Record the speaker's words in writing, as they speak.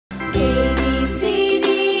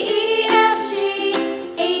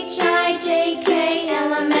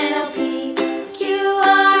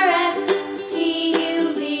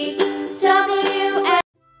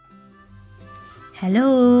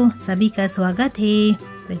Hello, सभी का स्वागत है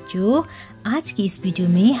बच्चों। आज की इस वीडियो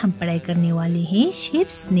में हम पढ़ाई करने वाले हैं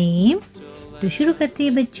शेप्स नेम। तो शुरू करते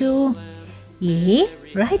हैं बच्चों। ये है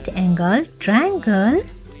right angle, triangle,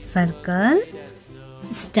 circle,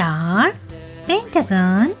 star,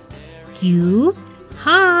 pentagon, cube,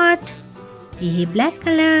 heart. ये है ब्लैक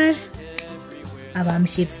कलर। अब हम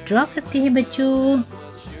शेप्स ड्रॉ करते हैं बच्चों।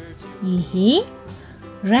 ये है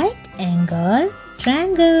right angle,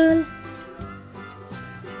 triangle,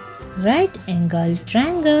 right angle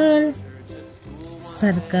triangle,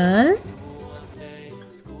 circle,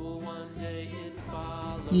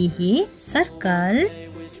 ये है circle,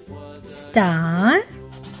 star,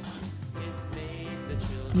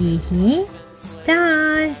 ये है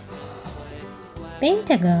star,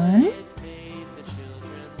 pentagon,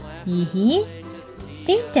 ये है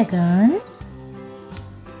pentagon,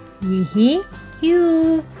 ये है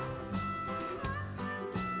cube,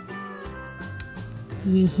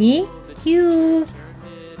 ये है क्यूब,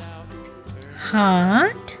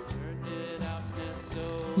 हार्ट,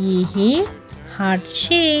 ये है heart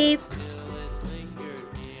shape,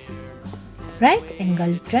 right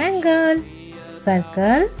angle triangle,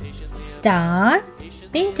 circle, star,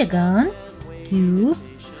 pentagon, cube,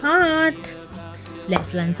 heart.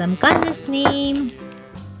 Let's learn some colors name.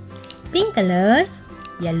 Pink color,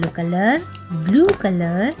 yellow color, blue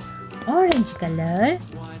color, orange color,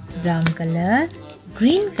 brown color,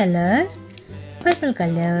 green color, purple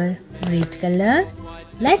color, red color,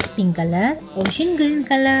 light pink color, ocean green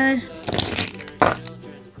color,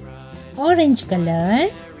 orange color,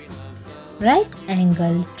 right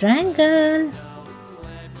angle triangle.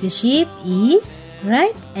 The shape is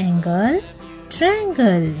right angle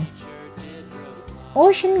triangle.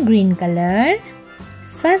 Ocean green color,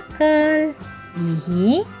 circle. ये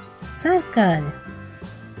है circle.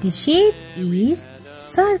 The shape is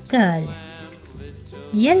circle.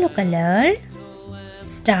 Yellow color,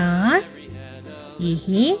 star, ये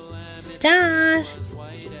है star.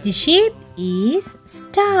 The shape is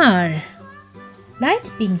star.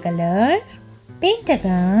 Light pink color,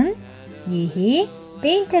 pentagon, ये है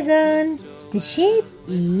pentagon. The shape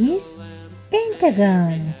is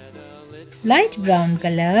pentagon. Light brown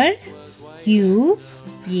color, cube,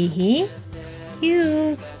 ये है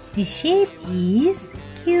cube. The shape is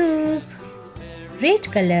cube.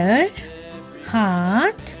 Red color,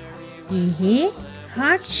 heart, ये है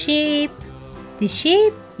heart shape. The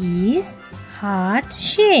shape is heart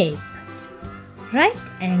shape. Right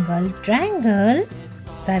angle triangle,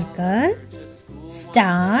 circle,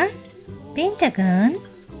 star, pentagon,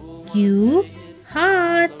 cube,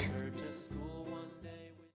 heart.